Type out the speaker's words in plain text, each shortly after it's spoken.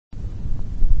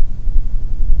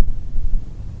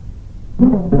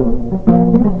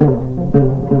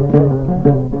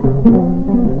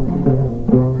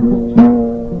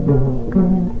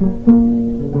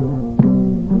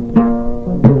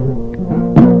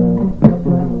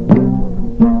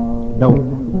daw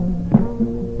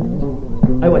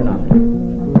aywa naam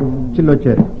ci lo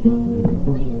cere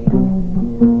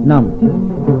naam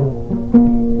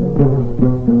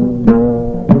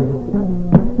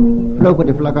flaw ko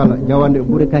de flakala jawande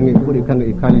buri kange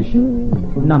e kalish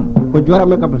naam ko jora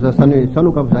me kapsa sanu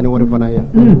kapsa ni wori fana ya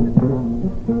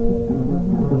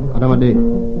adama de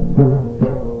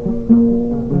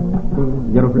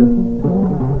jarofle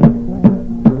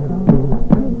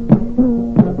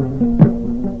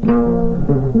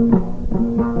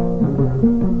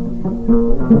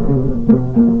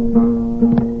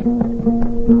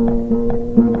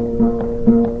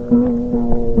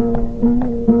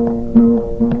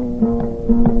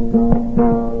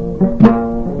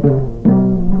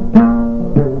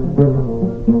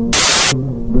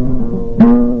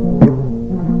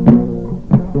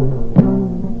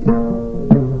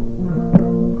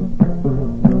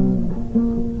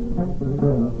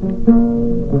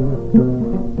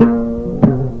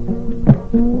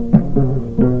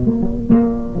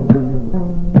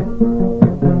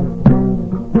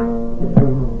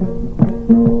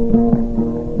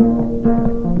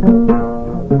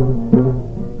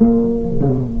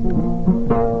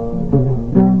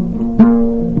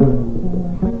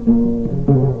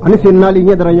Senali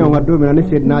nya dara nyonga do mena ni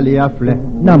senali ya fle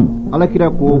nam ala kira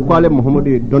ko kwale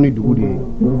muhammadu doni dugu de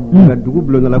na dugu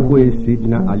blo na la ko e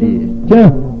sidina ali je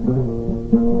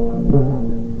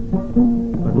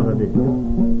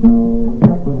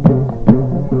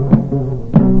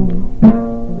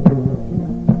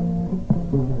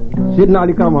sidina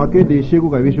ali kama ke de shegu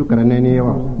ga wishu karane ne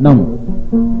yawa nam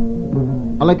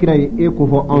ala kira e ko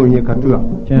fo anye katuya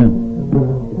je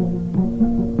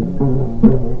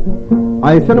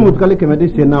ay sanu mutkale kemedi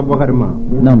sena bogarma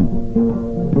nam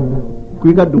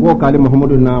kuy ga dugo kale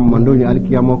muhammadu na mando ni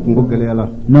alkiyamo ko gele ala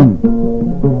nam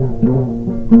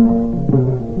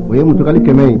waye mutkale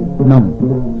kemei nam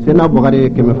sena bogare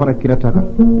keme fara kirataka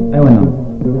aywa nam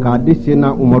ka di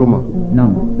sena umaruma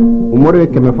nam umaru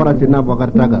keme fara sena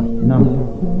bogartaga nam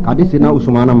ka di sena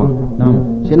usmana ma nam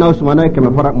sena usmana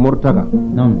keme fara murtaga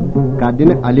nam ka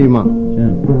dine alima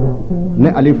ne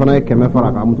ali fana keme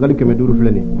fara ka mutkale keme duru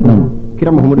fleni nam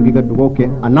kira muhammadu giga dugo ke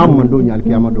anam mando nyal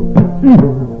kiyama do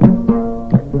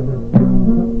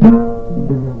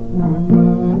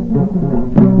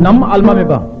nam almame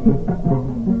ba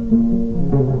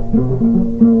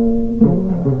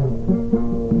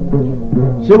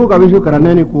sebo ka bisu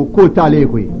karanani ko tale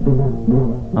ko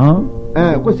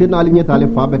ko sidna ali nyata ale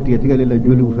fa batti tigale la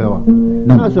joli u fewa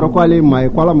na sura ko ale mai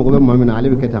ko ala mo be mamina ale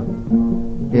be keta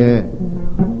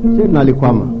sidna ali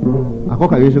kwama ako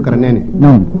ka bisu karanani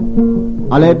nam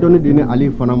ala doni dini ali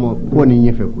fana mo ko ni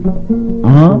nyefe ko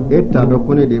eta do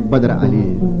ko ne de badra ali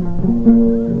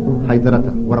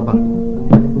haydarata warba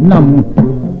nam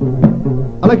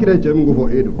ala kire jëm go fo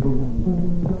edo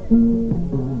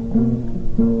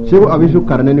sebo abisu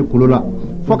karnani kulula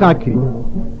foka kiri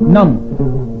nam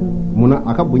muna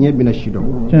aka bunye bina shido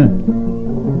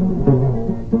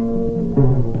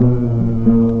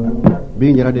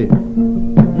bi njara de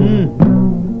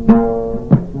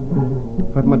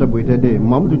Fatmata boyte de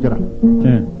Mamadou Jara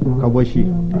ka boshi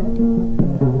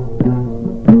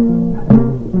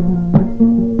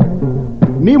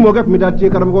ni mo gaf mi da ci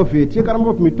karam go fi ci karam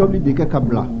go mi tobli di ke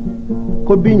kabla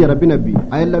ko bi njara bina bi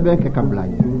ay la ben ke kabla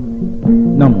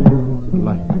nam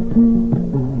wallahi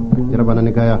jara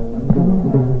banani kaya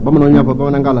bamano nya fa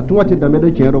bamana ngala tungati da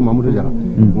medo ci ro Mamadou Jara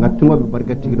ngat tungo bi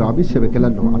barkati do abi sebe kala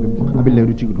do abi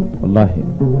leeru ci do wallahi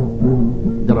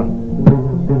jara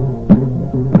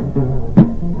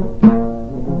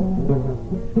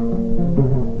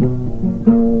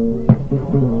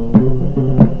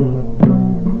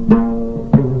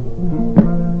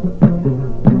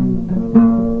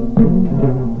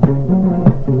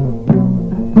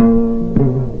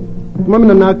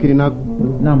mamina na kirina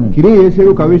kirin ye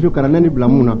seyu ka wishu karanani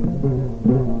blamuna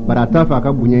bara ta fa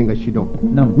ka bunye nga shidon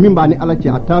min ba ni ala ci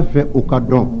ata fe o ka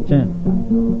don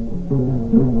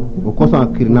o ko sa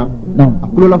kirina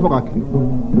akulo la foka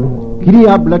kiri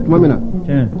ya black mamina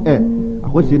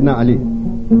ako sidna ali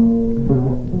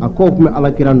ako kuma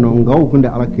ala kira no nga o kunde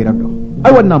ala kira do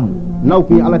ay wonnam naw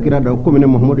ku ala kira do ko mine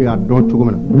muhammadu ya don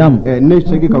cugumna ne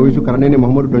segi ka wishu karanani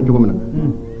muhammadu don cugumna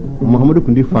muhammadu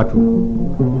kundi fatu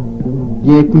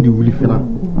je kundi wuli fela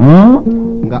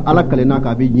nga ala kale na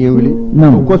ka be je wuli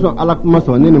ko so ala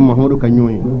maso ne muhammadu ka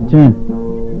nyoyi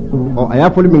o aya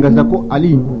foli min gasa ko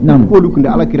ali ko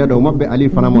dukunda ala kira da mabbe ali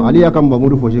fanamo ali yakam ba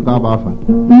mudu foshi ka ba fa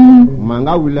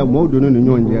manga willa mo do no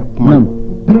nyonje kuma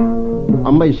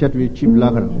amma ishatu ci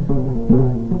blakara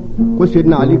ko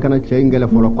sedna ali kana cey ngela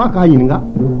folo ko ka yinga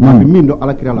min do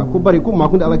ala kira la ko bari ko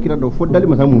makunda ala kira do fo dali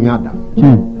masa mu nyada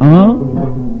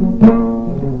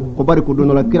ko bari ko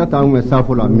dono la kira ta mu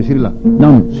safo la misirla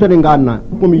sene ngana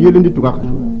ko mi yelendi tuka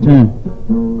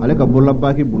ale ka bolla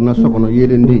baki burna sokono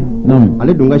yelendi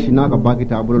ale dunga shina ka baki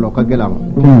ta bolo ka gelama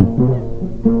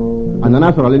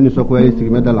anana soro ale ni soko yele sigi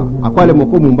medala akwale mo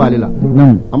ko mun bale la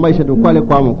amma isha do kwale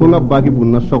kwa mo ko nga baki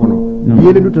burna sokono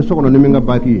yelendi to sokono ni minga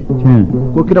baki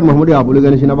ko kira mahmudu abulu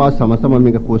gani shina ba sama sama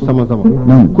minga ko sama sama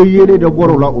ko yele do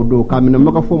boro la odo kamina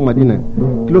maka fo madina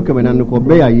kilo ke menan ko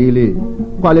be ya yele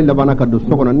ko ale labana ka do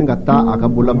sokono ninga ta aka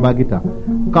bolla baki ta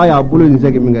kaya bulu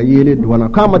nzege minga yele duwana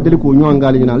kama deli ko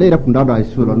nyongali nyina le rakunda do ay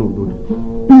sura no do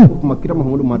kuma kira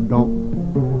mahmudu madon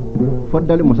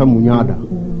fodali musa munyada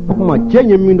kuma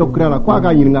cenye mindo kirala kwa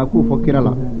ga nyinga ku fo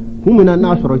kirala humina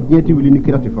na soro nyeti wili ni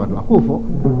kirati fatu ko fo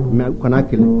me kana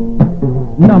kile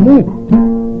namu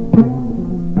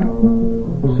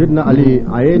sidna ali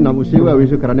aye na musewa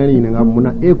wiso karaneni nyinga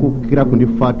muna e ko kira kundi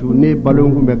fatu ne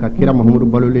balongu me ka kira mahmudu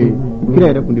balole kira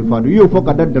ere kundi fatu yo fo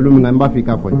ka daddalu mi ngamba fi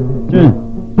ka fo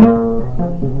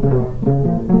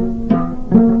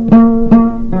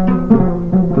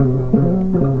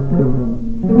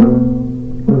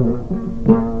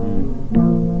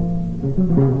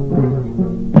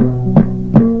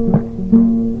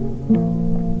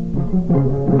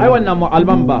mo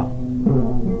albamba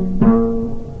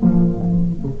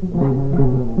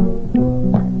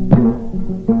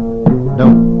daw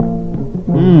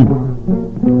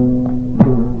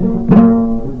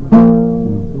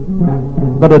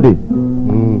badade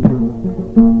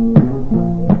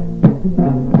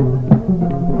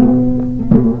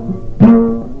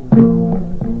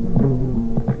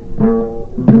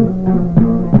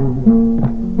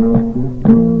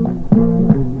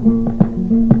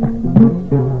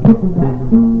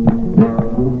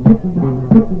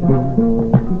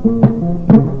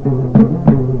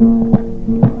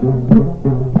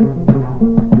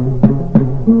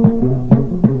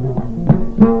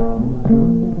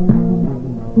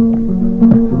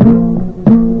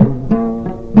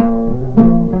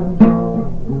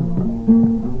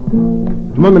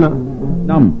mamina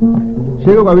nam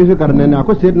shego ga wiso karnene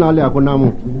ako sedna ali ako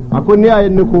namu ako ni ay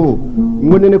ne ko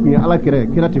ngone ne kunya ala kire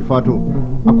kirati fatu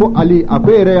ako ali ako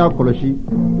ere ya koloshi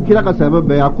kira ka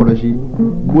sababe ya koloshi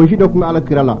boji do kuma ala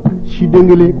kirala shi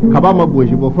dengele kaba ma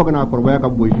boji bo foga na korba ya ka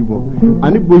boji bo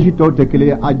ani boji to te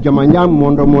kele a jamanya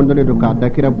mondo le do ka da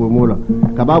kira bo mola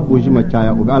kaba boji ma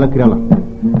chaya o ala kirala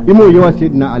imo yawa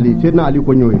sedna ali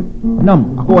ko nyoy nam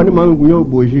ako wani mangu nyoy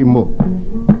boji mo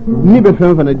ni be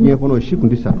fen fana diɲɛ kɔnɔ si kun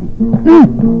tɛ satu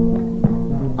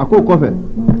a ko kɔfɛ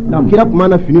kira kuma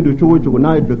na fini don cogo o cogo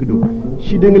n'a ye dɔki don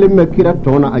si den kelen bɛ kira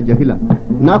tɔn na a jaki la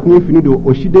n'a kun ye fini don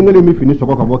o si den kelen bɛ fini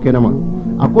sɔgɔ ka bɔ kɛnɛma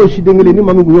a ko si den kelen ni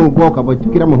maa min kun y'o bɔ ka bɔ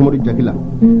kira mahamadu jaki la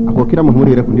a ko kira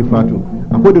mahamadu yɛrɛ kun tɛ fatu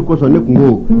a ko de kosɔn ne kun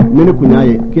ko ne kun y'a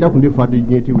ye kira kun tɛ fatu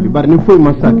diɲɛ tɛ wuli bari ni foyi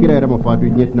ma sa kira yɛrɛ ma fatu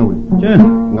diɲɛ tɛna wuli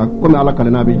nka komi ala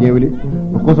kalan n'a bɛ diɲɛ wuli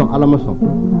o kosɔn ala ma sɔn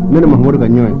ne ni mahamadu ka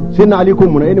ɲɔgɔn ye sen ali ko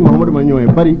munna e ni mahamadu ma ɲɔgɔn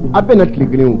ye bari a bɛɛ na tile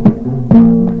kelen o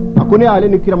a ko ne y'ale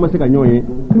ni kira ma se ka ɲɔgɔn ye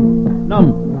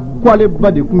nam ko ale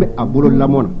ba de tun bɛ a bolo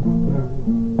lamɔ na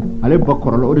ale ba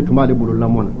kɔrɔla o de tun b'ale bolo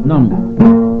lamɔ na nam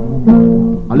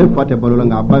ale fa tɛ balo la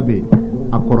nka a ba bɛ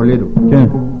a kɔrɔlen don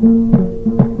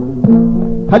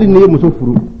hali n'i ye muso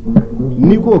furu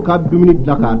n'i ko k'a dumuni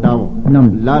dilan k'a d'a ma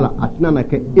lala a tɛna na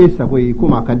kɛ e sago ye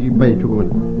komi a ka di ba ye cogo min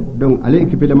na donc ale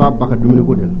équipé b'a ba ka dumuni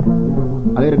ko de la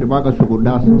ale yɛrɛ de b'a ka sogo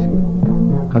da sigi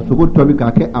ka sogo tobi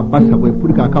k'a kɛ a ba sago ye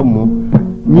pour que a ka mɔ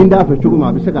ɲin d'a fɛ cogo min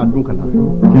a bɛ se k'a dun ka lafiya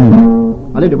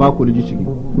ale de b'a koliji sigi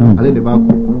ale de b'a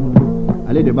ko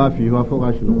ale de b'a fiwa fo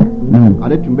ka sunɔgɔ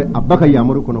ale tun bɛ a ba ka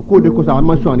yamaru kɔnɔ k'o de kosɔn a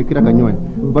ma sɔn ani kira ka ɲɔgɔn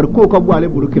ye bari k'o ka bɔ ale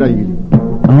bolo kira yeli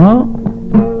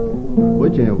o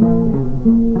tiɲɛ ye o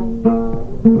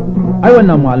ayiwa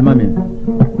na mo alimami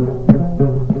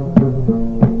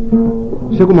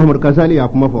Seko Muhammad Kazali a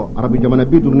kuma fɔ arabu jamana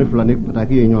 52 ne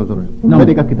pataki ye ɲɔgɔn sɔrɔ bɛɛ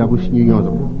de ka kitabu ye ɲɔgɔn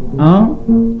sɔrɔ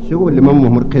Seko Limam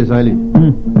Muhammad Kazali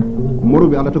moro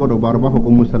bi ala tɔgɔ dɔ b'a fɔ ko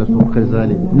musalasu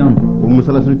Kazali o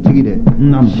musalasu tigi dɛ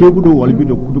Seko do walibi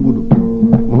do kudugu do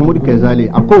Muhammad Kazali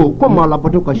a ko maa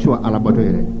labato ka su alabato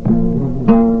yɛrɛ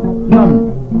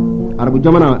arabu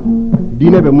jamana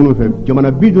diinɛ bɛ minnu fɛ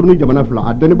jamana 50 ni jamana 2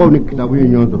 a dɔnnibaw ni kitabu ye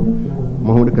ɲɔgɔn sɔrɔ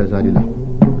Muhammad Kazali la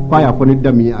fa y'a fɔ ni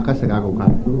dami ye a ka segin a kan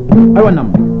kan ayiwa nam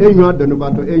e ɲɔgɔn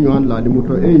dɔnnibaatɔ e ɲɔgɔn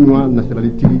laadimutɔ e ɲɔgɔn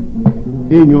nasiralitigi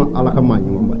e ɲɔgɔn ala ka maa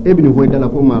ɲuman ba e bini hoy dala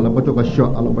ko ma ala bato ka sho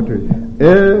ala bato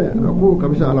ko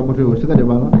kabisa ala bato sika de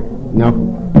bala nyafo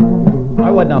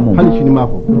ay wa namu hali shini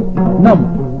mafo nam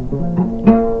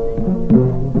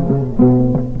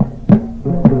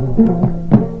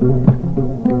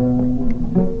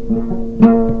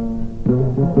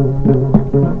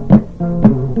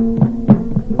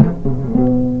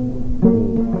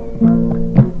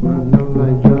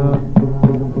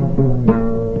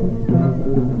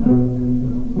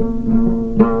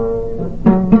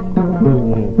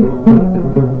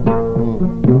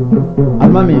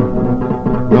Almamy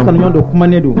kan nyondo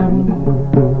kumanedu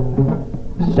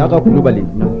Shaka Kulubali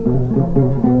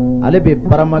ale be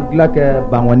baramagla ke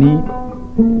bangwani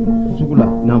sugula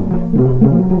nam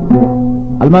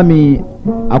Almamy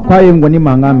akwaye ngoni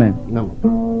mangame nam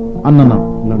annana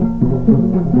nam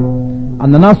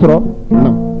annana soro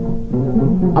nam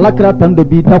alakira tando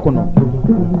bi takono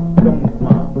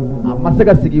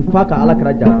masaka sigi faka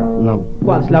alakira jata nam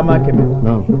ko islama kebe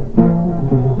nam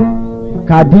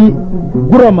kadi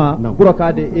gurama Nam. gura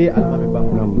kade Almamy Bah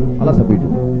nam ala sabidu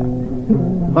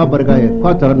ba barga ye ko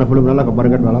tara na fulum Allah ka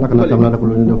barga do Allah ka na tamla ko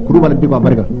ndo kuru bal di ba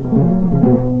barga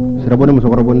sira bono muso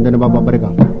ko bon den ba barga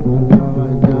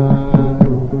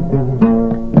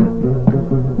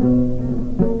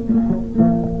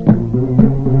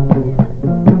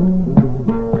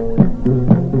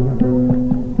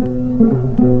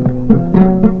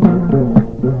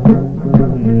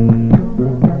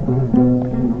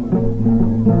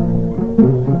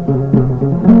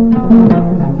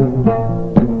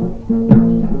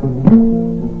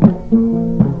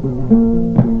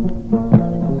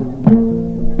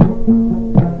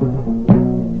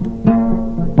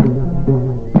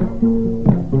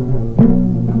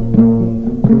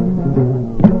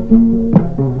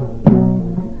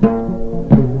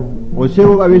o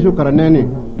sewo ga wisu karanene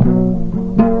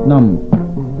nam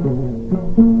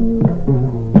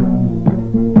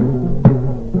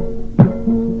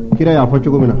kira ya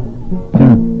focugo mina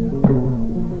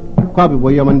ko abi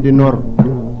boy yaman di nor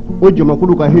o joma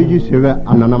kudu ka heji sewe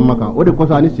anana maka o de ko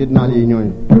sani sidna ali nyoy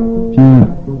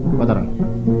badara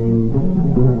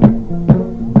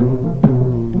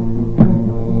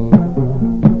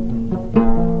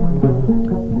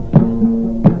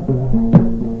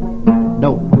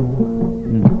daw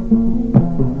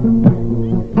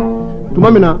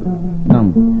tumamina nam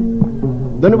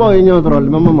doni ba yenyo drol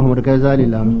mama Muhammad Kazali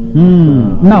la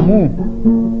namu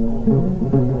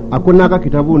akuna ka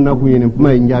kitabu na kunyene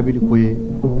puma injabi koye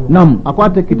nam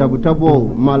akwate kitabu tabo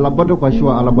ma labato kwa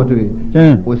shwa alabato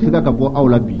o sika ka bo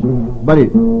awla bi bari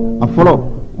a folo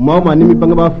ma nimi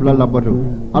banga ba fula labato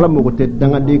ala mo ko te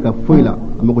danga de ka foila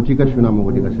mo ko tika shuna mo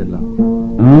ko tika sella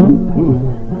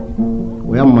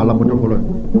o yamma labato folo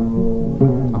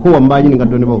ako wambaji ni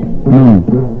ngadoni bawo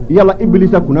yalla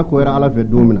iblisa kuna ko era ala fe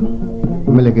domina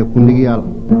meleke kundigi yalla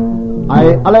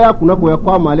ay ala ya kuna ko ya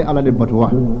kwa mali ala de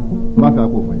batwa ba fa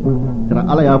ko fay tara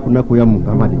ala ya kuna ko ya mun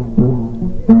gamadi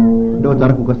do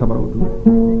tar ko ka sabara wutu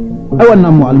ay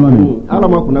wannan mu Almamy ala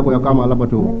ma kuna ko ya kama ala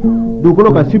bato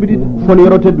dukulo ka sibidi fon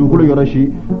yorote dukulo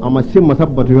yoroshi ama simma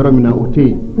sabbato yoro mina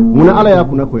ote muna ala ya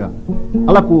kuna ko ya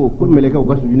ala ko meleke ko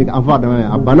gasu ni ka anfa da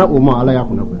abana o ma ala ya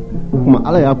kuna ko kuma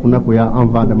ala ya kuna ko ya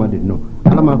anfa da ma de no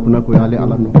ala ma kuna ko ya ale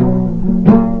ala no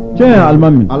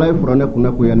Almamy ala e furane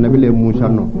kuna ko ya nabile Musa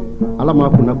no ala ma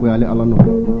kuna ko ya ale ala no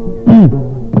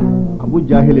abu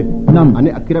jahile nam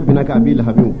ani akira binaka abil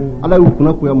habib ala yu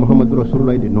kuna ko ya Muhammadu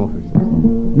Rasulullah de no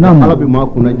nam ala bi ma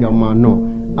kuna jama no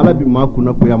ala bi ma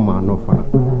kuna ko ya ma no fara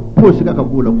ko siga ka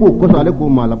bula ko so ale ko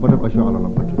ma la pata ko sho ala la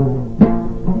pata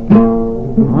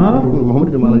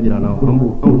Muhammadu de mala jirana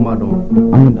ambu ma do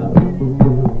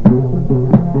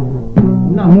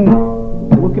namu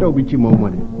ko kira bi ci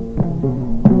Muhammad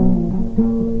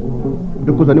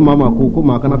de ko zani mama ko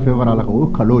ma kana fevara la ko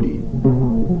kalori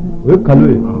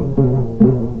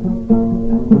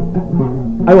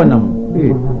ay wannan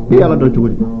ala do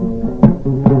tugudi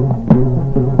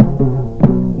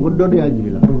do ya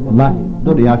jibila wallahi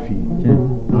do ya fi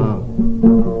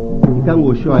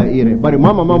ikango sho ya ire bari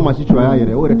mama si sho ya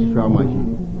ire ore ti sho ma shi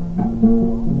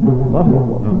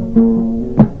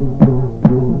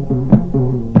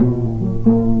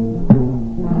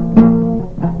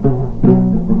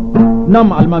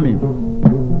nam Almamy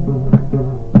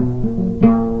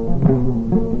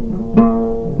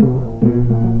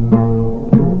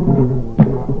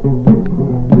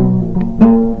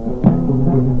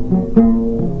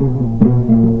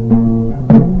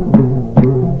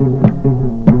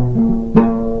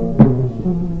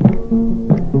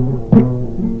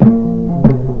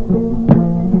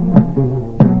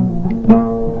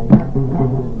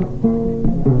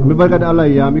mi barka da Allah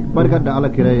ya mi barka da Allah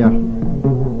kiraya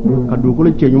dugukolo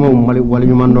cɛ ɲumanw wale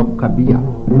ɲuman dɔ ka bi yan.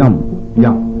 Naam.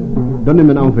 Yan dɔn de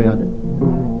bɛ n'anw fɛ yan dɛ.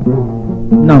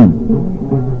 Naam.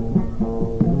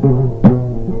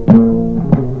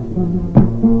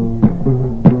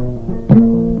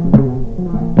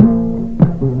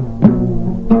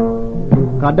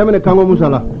 K'a daminɛ Kango Musa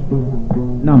la.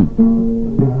 Naam.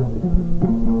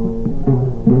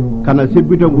 Ka na se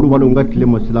Bitɔn Kulubaliw ka tile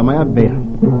ma silamɛya bɛɛ yan.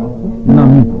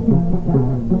 Naam.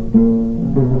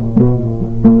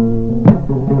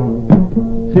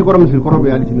 Sekɔrɔ misikɔrɔ bɛ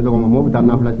hali sini sɔgɔma mɔgɔw bɛ taa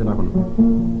nafila sira kɔnɔ.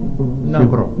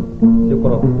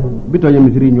 Sekɔrɔ. Bitɔn ye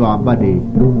misiri ɲɔ a ba de ye.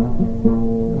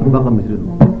 A ba ka misiri don.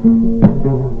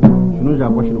 Sunu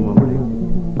sakɔ sunu Mamadi.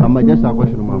 Kamajɛ sakɔ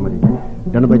sunu Mamadi.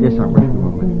 Danabajɛ sakɔ sunu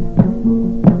Mamadi.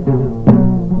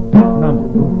 Naam.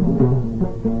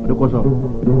 O de kosɔn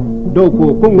dɔw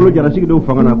ko Ngolo Jarasigi dɔw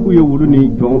fanga na k'u ye wulu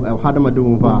ni jɔn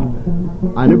hadamadenw faa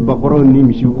ani bakɔrɔw ni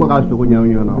misi ko k'a sogo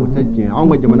ɲagami ɲɔgɔn na o tɛ tiɲɛ. Anw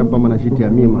ka jamana bamanan si tɛ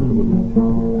yan min ma sogo dun.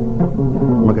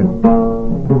 Makɛ.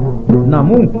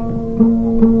 Naamu.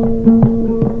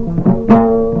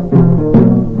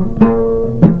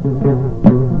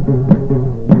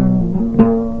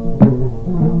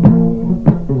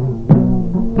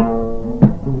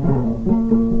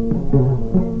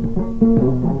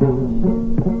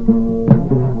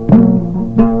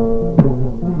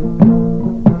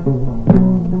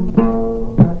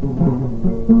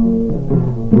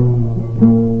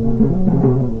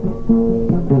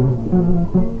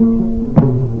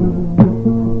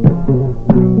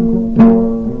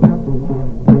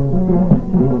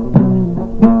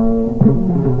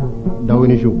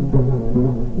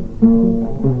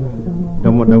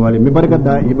 Mi barka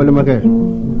da ibalimakɛ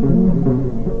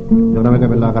jamana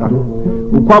bɛ lakara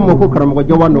u ko a ma ko karamɔgɔ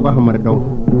Jawan dɔ ka hamari daw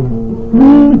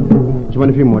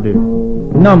Cumanifin mɔden.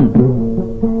 Naam.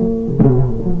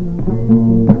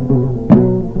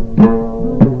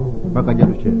 Baka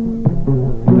jadu cɛ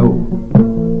daw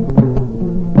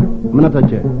Minata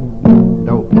cɛ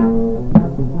daw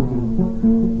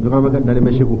jamana bɛ dalen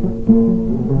bɛ Segu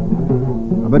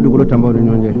a bɛ dugukolo tanbaw ni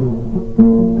ɲɔgɔn cɛ.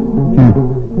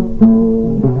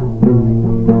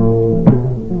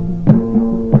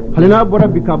 Halina bɔra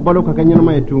bi ka balo ka kɛ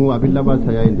ɲɛnama ye tun a bɛ laban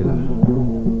saya in de la.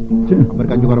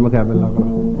 Barika Jukɔrɔmakɛ a bɛ lakara.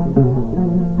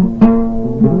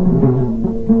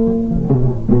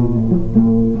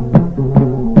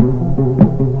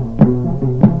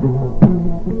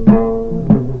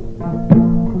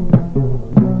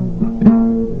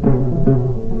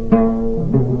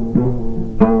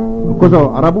 O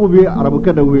kosɔn arabuw bɛ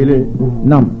arabukɛ dɔ wele.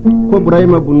 Naam. Ko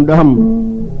Burahima Bundaham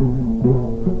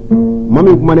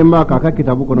Mami kumanen b'a k'a ka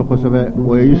kitabu kɔnɔ kosɛbɛ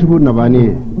o ye Yusufu Nabani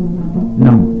ye.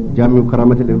 Naam. Jamiu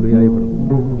Karamati le ya ye kɔnɔ.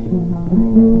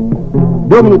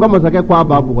 Don minnu ka masakɛ ko a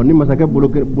b'a bugɔ ni masakɛ bolo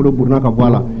buruna ka bɔ a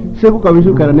la Segu ka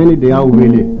Yusufu Karanɛni de y'a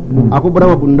wele a ko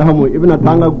Burahima Bundahamu i bɛna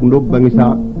taa an ka gundo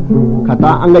bangisa ka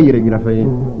taa an ka yɛrɛ jirafɛn ye.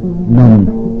 Naam.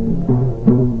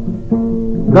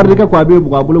 Garidikɛ ko a b'e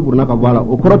bugɔ a bolo buruna ka bɔ a la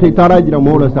o kɔrɔ tɛ i taara jira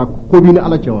mɔgɔw la sa ko b'i ni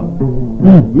Ala cɛ wa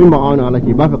min b'anw ni Ala cɛ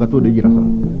i b'a fɛ ka t'o de jira sa.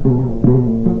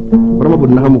 Burahima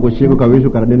Bundahamu ko Segu ka Yusufu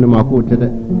Karanɛni ma k'o tɛ dɛ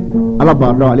Ala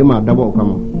b'a dɔn ale m'a dabɔ o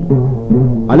kama.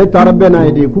 Ale taara bɛɛ n'a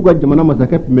ye de k'u ka jamana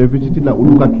masakɛ tun bɛ visite la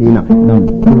olu ka kin na.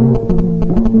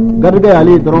 Garidikɛ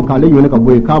y'ale ye dɔrɔn k'ale ɲɔni ka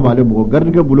bɔ yen k'a b'ale bugɔ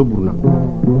garidikɛ bolo buruna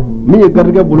min ye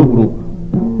garidikɛ bolo burun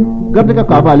garidikɛ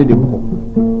k'a b'ale de bugɔ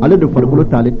ale de farikolo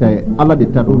t'ale ta ye Ala de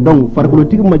ta don donc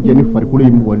farikolotigi ma jɛ ni farikolo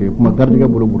in bugɔlen kuma garidikɛ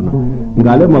bolo buruna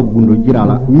nka ale ma gundo jira a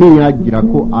la min y'a jira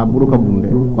ko a bolo ka bun dɛ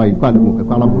ayi k'ale m'o kɛ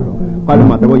k'Ala b'o dɔn k'ale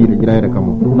ma dabɔ yɛrɛ jira yɛrɛ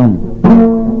kama.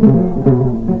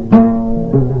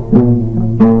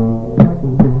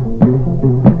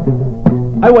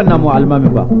 Ayiwa Naamu Almamy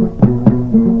Bah.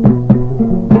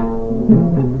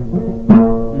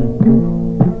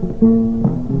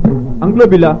 An tulo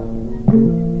b'i la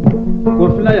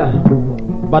Korofina yan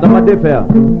Badamaden fɛ yan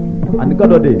ani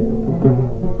Gadɔ de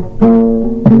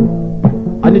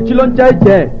ani Cilɔncayi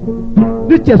cɛ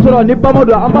ni cɛ sɔrɔ ni bama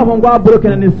don an b'a fɔ ko a bolo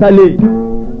kɛnɛ ni sale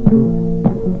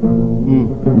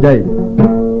Njayi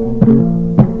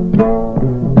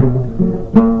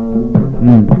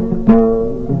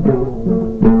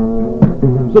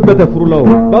muso bɛɛ tɛ furu la o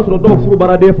b'a sɔrɔ dɔw furu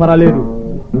baaraden faralen don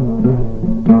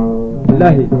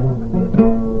lahi.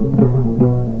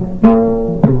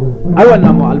 Ayiwa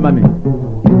Naamu Almamy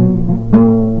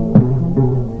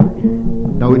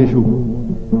Dawini su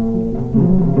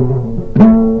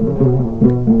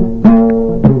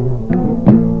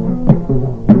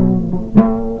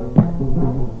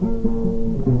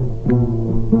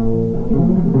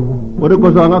o de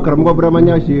kosɔn an ka karamɔgɔ Burama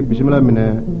Ɲasi bisimila minɛ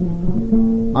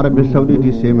Arabi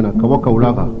Saoudite sen minɛ ka bɔ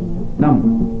Kawulaka. Naam.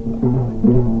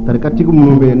 Tarikatigi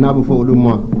minnu bɛ yen n'a bɛ fɔ olu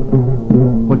ma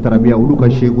tarabiya olu ka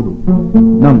sheku do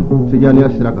nam tijaniya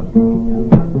sira kan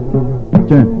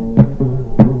tiɲɛ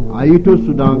a y'i to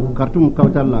Sudan Khartoum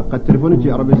capital la ka téléphone ci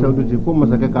Arabie Saoudite ko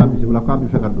masakɛ k'a bisimila k'a bɛ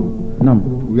fɛ ka don nam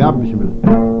u y'a bisimila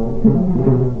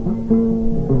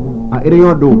a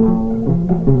réunion do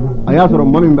a y'a sɔrɔ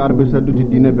maa min bɛ Arabie Saoudite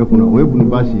diinɛ bɛɛ kunna o ye Bunu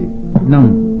Basi ye nam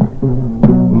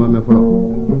o ma mɛn fɔlɔ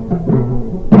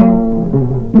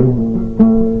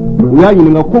u y'a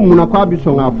ɲininka ko munna k'a bɛ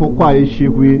sɔn k'a fɔ ko a ye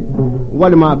seku ye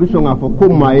walima a bɛ sɔn k'a fɔ ko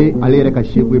maa ye ale yɛrɛ ka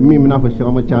seku ye min bɛna fɔ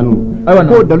Segama Canu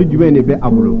ko dalu jumɛn de bɛ a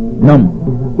bolo nam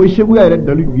ko sekuya yɛrɛ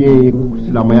dalu jumɛn ye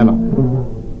silamɛya la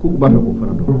ko u b'a fɛ k'o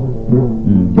fana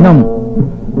dɔn nam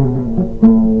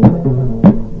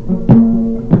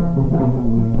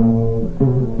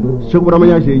Seku Burama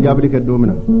y'a se jaabili kɛ don min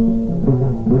na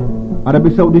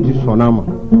Arabie Saoudite sɔnn'a ma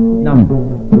nam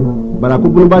bari a ko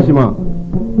Bunu Basi ma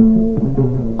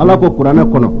Ala ko kuranɛ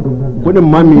kɔnɔ ko ne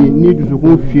maa min ni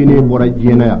dusukun fiinen bɔra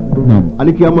diɲɛ na yan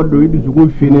alikiyama don i dusukun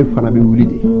fiinen fana bɛ wuli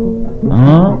de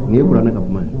nin ye kuranɛ ka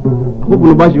kuma ye a ko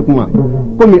Bunu Basi kuma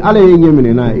komi Ala ye ɲɛ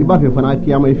minɛ n'a ye i b'a fɛ fana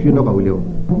kiyama i fiyen dɔ ka wuli o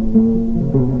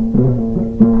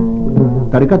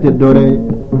tarika tɛ dɔwɛrɛ ye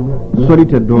sɔli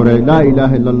tɛ dɔwɛrɛ la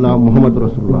ilaha illallah muhammadu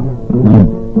rasulullah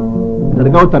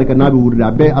tarika o tarika n'a bɛ wuli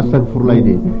a bɛɛ astaghfirullah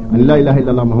de ani la ilaha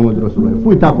illallah muhammadu rasulullah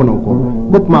foyi t'a kɔnɔ o kɔ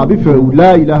o tuma a bɛ fɛ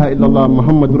la ilaha illallah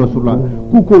muhammadu rasulullah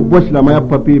k'u k'o bɔ silamɛya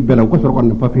papiye bɛɛ la u ka sɔrɔ ka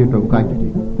nin papiye dɔ u k'a jate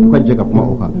u ka jɛ ka kuma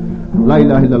o kan la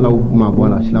ilaha illallah kuma bɔ a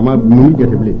la silamɛya mun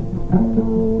jate bilen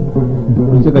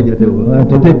u se ka jate o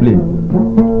tete bilen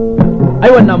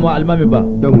ayiwa namu Almamy Bah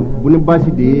donc Bunu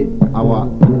Basi de ye awa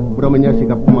Burama Ɲasi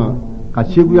ka kuma ka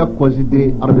seguya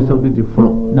considéré Arabie Saoudite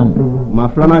fɔlɔ maa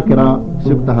filanan kɛra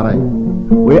Seku Tahara ye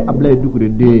o ye Ablaye Dukure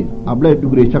den ye Ablaye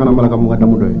Dukure Cakana Mala ka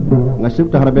mɔgɔdamu dɔ ye nka Seku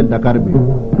Tahara bɛ Dakar bi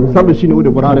sabu sini o de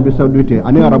bɔra Arabie Saoudite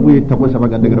ani arabu ye tako saba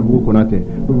ka Dɛngɛrɛbugu Konatɛ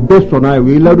bɛɛ sɔnna ye u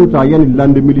ye layidu ta yanni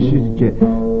l'an 2006 cɛ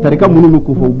tarika minnu bɛ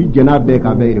ko fɔ u bɛ jɛn n'a bɛɛ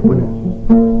k'a bɛɛ reconnaître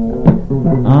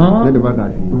ne de b'a k'a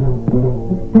f'i ye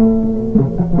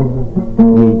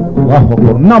Allahu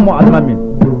Akbar namu Almamy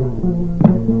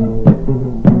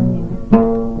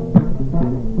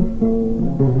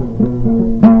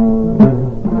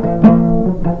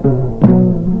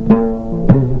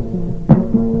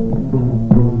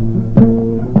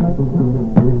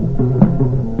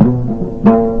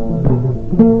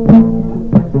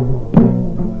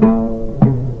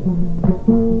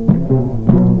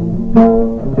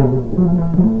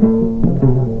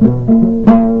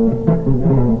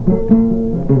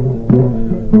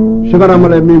Shekara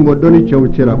Mala ye min bɔ dɔnni cɛw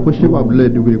cɛla ko Seku Abdulaye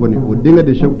Dukure kɔni o denkɛ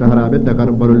de Seku Tahara a bɛ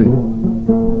Dakar balolen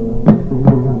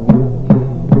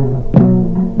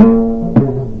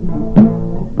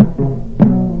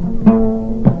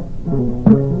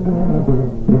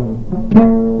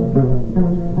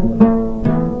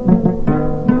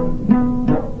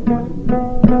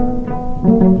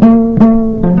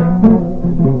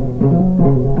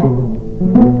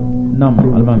nam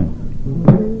Almamy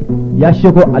ya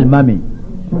Seku Almamy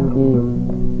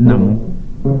namu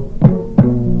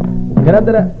kɛra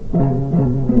dɛrɛ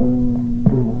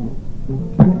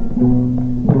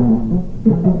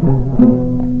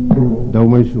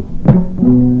Dawumay su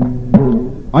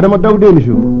Adama Dawude ni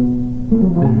su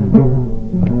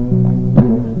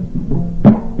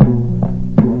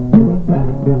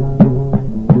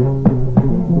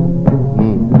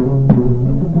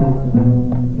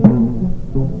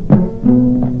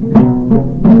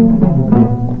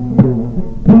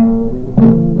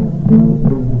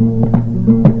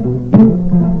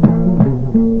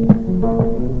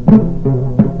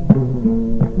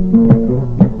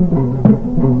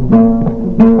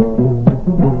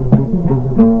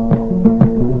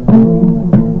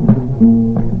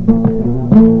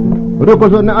o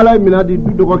kosɔn ni Ala ye minɛn di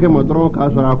du dɔgɔkɛ ma dɔrɔn k'a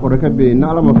sɔrɔ a kɔrɔkɛ bɛ yen ni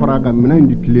Ala ma fara a kan minɛn in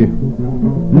di tile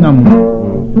namu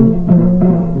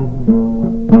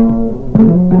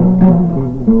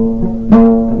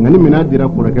nka ni minɛn dira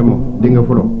kɔrɔkɛ ma denkɛ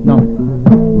fɔlɔ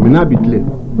minɛn bi tile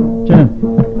tiɲɛ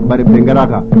bari bɛn kɛra a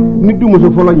kan ni du muso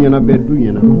fɔlɔ ɲɛna bɛɛ du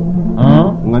ɲɛna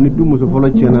nka ni du muso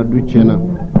fɔlɔ tiɲɛna du tiɲɛna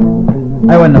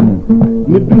ayiwa namu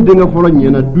ni du denkɛ fɔlɔ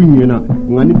ɲɛna du ɲɛna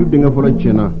nka ni du denkɛ fɔlɔ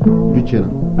tiɲɛna du tiɲɛna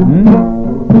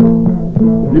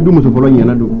ni du muso fɔlɔ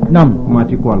ɲɛna don maa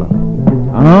ti kɔ a la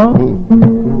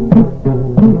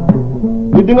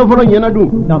ni denkɛ fɔlɔ ɲɛna don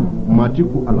maa ti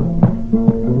ku a la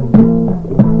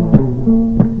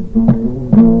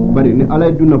bari ni ala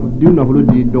ye du nafolo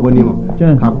di dɔgɔnin ma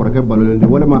ka kɔrɔkɛ balolen di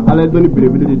walima ala ye dɔnni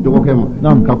belebele di dɔgɔkɛ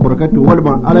ma ka kɔrɔkɛ to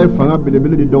walima ala ye fanga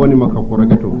belebele di dɔgɔnin ma ka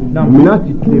kɔrɔkɛ to mina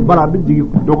ti tile bara a bɛ jigin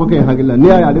dɔgɔkɛ in hakili la n'i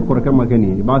y'a ye ale kɔrɔkɛ ma kɛ nin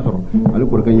ye i b'a sɔrɔ ale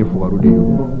kɔrɔkɛ ye fugaru de ye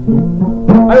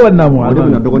ayiwa naamu ale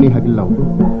bɛna dɔgɔnin hakili la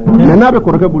mais n'a bɛ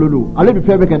kɔrɔkɛ bolo don ale bɛ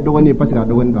fɛn bɛɛ kɛ dɔgɔnin ye parce que a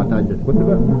dɔgɔnin don a t'a jate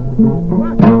kosɛbɛ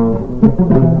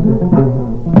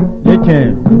ye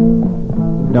tiɲɛ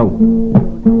daw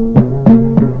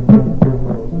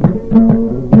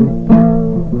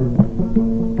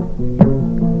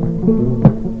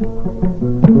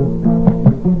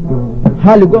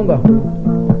hali gonga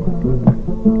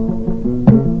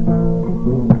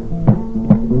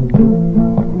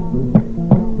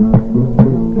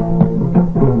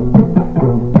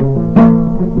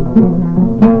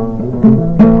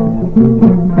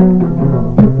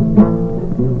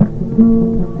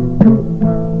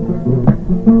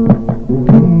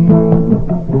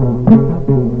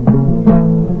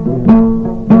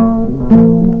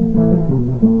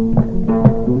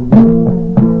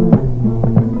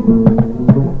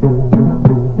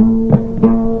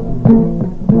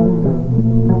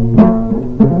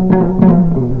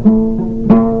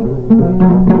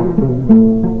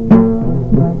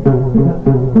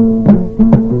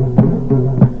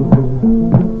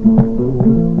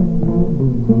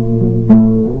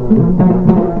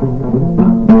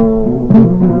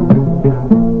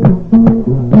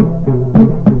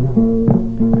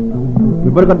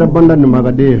barka da banda ni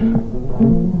maga de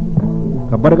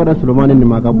ka barka da Sulmani ni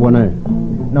maga bona e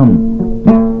nam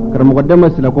karamo dema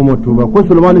sila ko mo tuba ko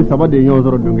Sulmani saba de nyon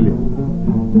zoro dungile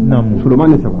nam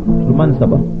Sulmani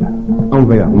saba an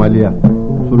vaya maliya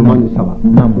Sulmani saba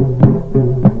nam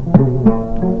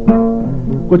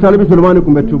ko talibi Sulmani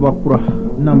kumbe tuba kura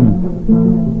nam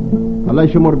Allah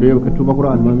shimor de ka tuba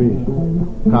kura almami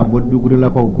ka boddu guri la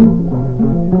ko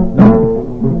nam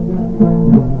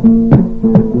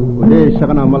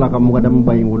shagana malaka mugadam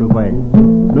bayin wolo baye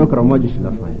no kara moji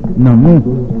sila faye namu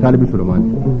talibi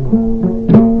Sulmani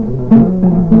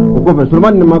o ko fe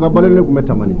Sulmani ni maga balele ko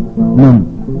metamani nam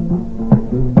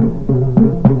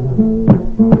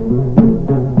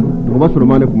ko ba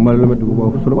Sulmani ko malele metu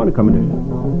ko Sulmani kamde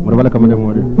mo bala kamde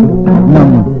mo de nam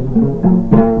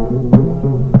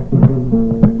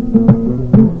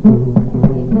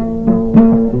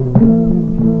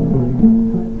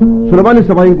Sulmani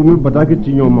sabayin ko mi bataki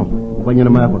ci nyoma banyana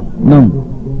maya ko nam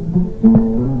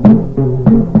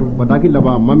bataki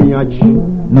laba mami yaji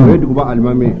no we duba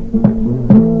almami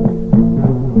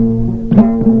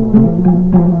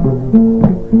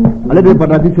ale de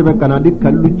bataki sebe kana di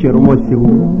kallu cero mo siru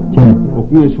o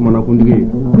kunye sumana kundige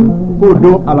ko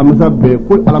do alamza be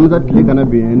ko alamza tile kana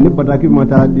be ni bataki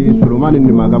mata di Sulmani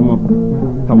ni magama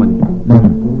tamani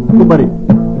ko bari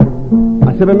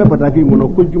asebe me bataki ngono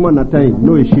ko juma na tay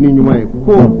no e shini nyuma e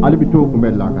ko albito ko be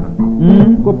lakara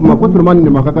ko ma ko Sulmani ni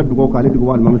makaka dugo ka ale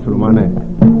dugo almami Sulmani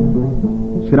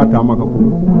sirata maka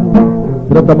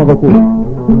ko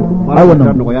ay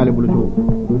wonna no yale buluto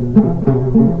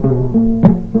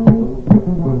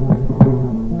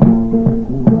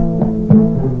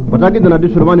bataki dana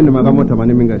di Sulmani ni magamo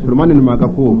tamani minga Sulmani ni maka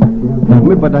ko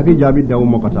me bataki jabi dawo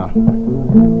mokata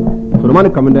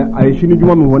Sulmani kamande ay shini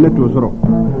juma mi wonne to soro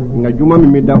nga juma mi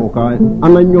midda o ka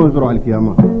anan nyon soro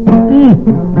alkiyama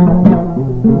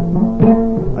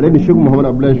ale ni Sheikh Muhammad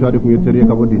Abdullahi Shawari ko yetere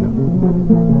ka bodina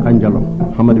kanjalo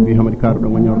Hamad bi Hamad Kar do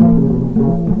nyor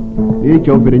e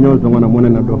ciow bi nyon zo ngana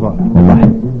monena do fa wallahi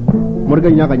morga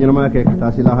nyaka nyama ke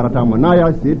tasila harata ma na ya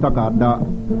si takada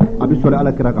abi sura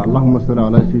ala kiraka Allahumma salli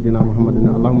ala sayidina Muhammadin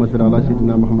Allahumma salli ala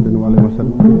sayidina Muhammadin wa alihi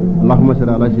wasallam Allahumma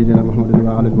salli ala sayidina Muhammadin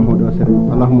wa alihi Muhammad wa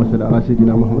sallam Allahumma salli ala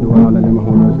sayidina Muhammadin wa alihi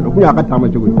Muhammad wa sallam ku ya ka tama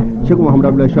jogo Sheikh Muhammad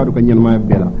Abdullahi Shawari ko nyama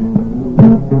bela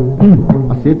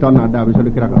aseta na da abi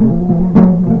sura kiraka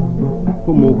ko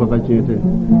mo ko kacete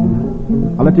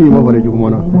alati mo bare jugo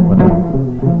mona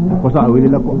ko sa awili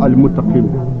la ko al muttaqin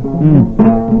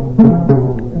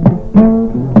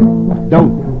daw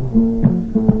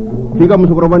kiga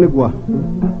musu robani quoi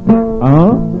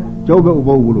jawbe o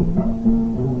bawulo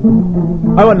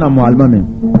ay wonna mo almami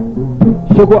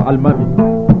soko almami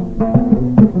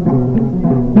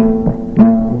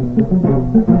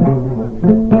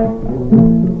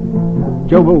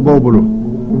jawbe o bawulo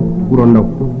guro ndaw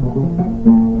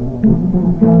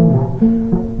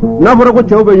na fara ko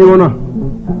cewbe nyona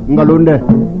ngalonde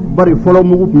bari folo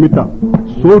mugu mita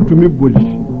so tumi boli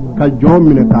ka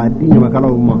jomine ka di nyama kala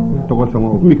umma to ko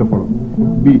songo mi ka folo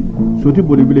bi soti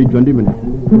boli bile jondi mine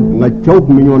nga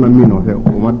cewbe mi nyona mino fe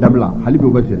o ma dabla halibe o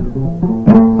basira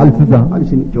alfiza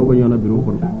alisin cewbe nyona biro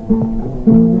ko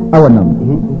awanam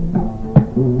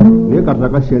ne ye karisa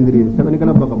ka sendiri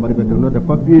sɛbɛnnikɛla ba ka barika tɛ n'o tɛ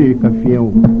papiye ka fiɲɛ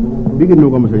o bigi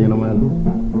n'o ka muso ɲɛnamaya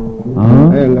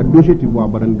la nka dossier ti bɔ a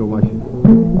bara ni dommage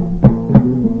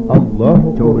Allah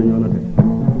cɛw bɛ ɲɔgɔn na tɛ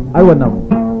ayiwa namu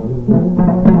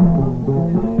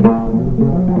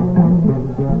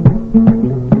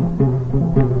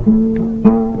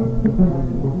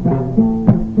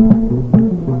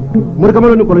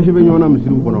morikamalu ni kɔlɔsi bɛ ɲɔgɔn na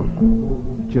misiriw kɔnɔ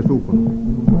cɛsow kɔnɔ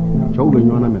cɛw bɛ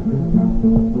ɲɔgɔn na mɛn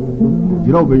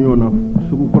jiraw bɛ ɲɔgɔn na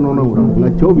sugu kɔnɔnaw la nka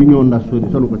cɛw bɛ ɲɔgɔn na so de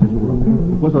sanu ka se sugu la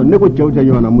o kosɔn ne ko cɛw tɛ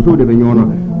ɲɔgɔn na musow de bɛ ɲɔgɔn na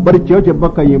bari cɛw cɛ ba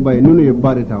ka ɲi ba ye n'olu ye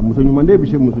ba de ta muso ɲumanden bɛ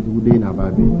se musojuguden na a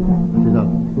b'a bɛ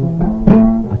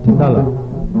a tɛ taa la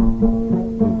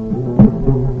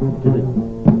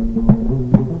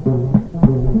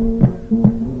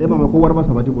e m'a mɛn ko waraba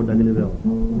sabati ko da kelen bɛ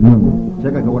yan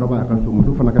cɛ ka kɛ waraba ye a ka so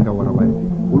muso fana ka kɛ waraba ye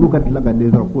olu ka tila ka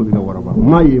den sɔrɔ k'o bɛ kɛ waraba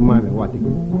maa ye maa mɛn waati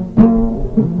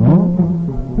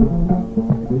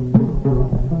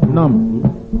naam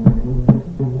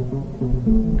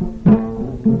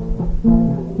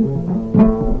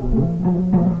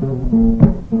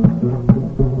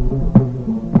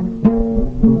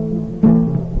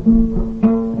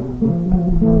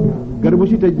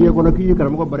garibusi tɛ diɲɛ kɔnɔ k'i ye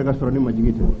karamɔgɔ barika sɔrɔ ni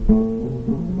majigi tɛ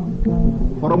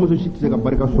fɔlɔmuso si tɛ se ka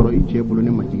barika sɔrɔ i cɛ bolo ni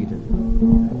majigi tɛ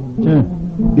tiɲɛ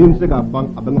den tɛ se k'a ban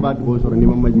a bangebaa dugawu sɔrɔ ni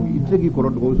ma majigi i tɛ se k'i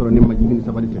kɔrɔ dugawu sɔrɔ ni majigi ni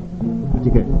sabali tɛ a ti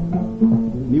kɛ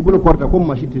n'i bolo kɔrɔta ko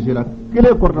maa si tɛ se la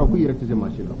kelen kɔrɔta ko i yɛrɛ tɛ se maa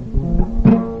si la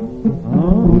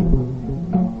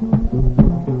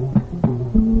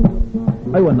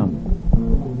ayiwa namu